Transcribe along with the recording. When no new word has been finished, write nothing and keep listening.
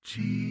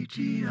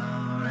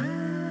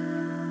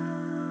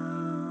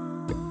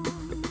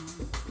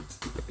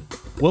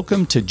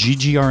Welcome to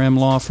GGRM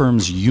Law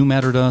Firm's You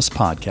Matter to Us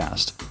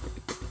podcast.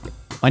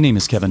 My name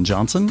is Kevin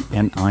Johnson,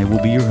 and I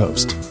will be your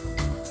host.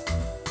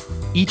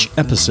 Each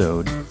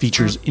episode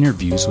features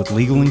interviews with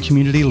legal and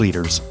community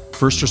leaders,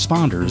 first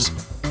responders,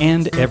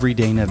 and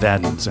everyday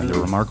Nevadans and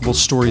their remarkable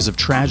stories of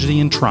tragedy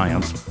and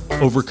triumph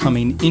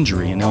overcoming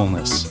injury and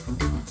illness.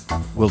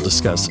 We'll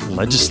discuss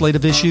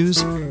legislative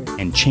issues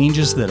and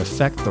changes that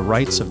affect the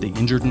rights of the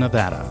injured in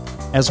Nevada,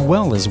 as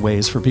well as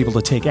ways for people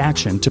to take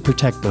action to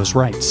protect those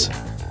rights.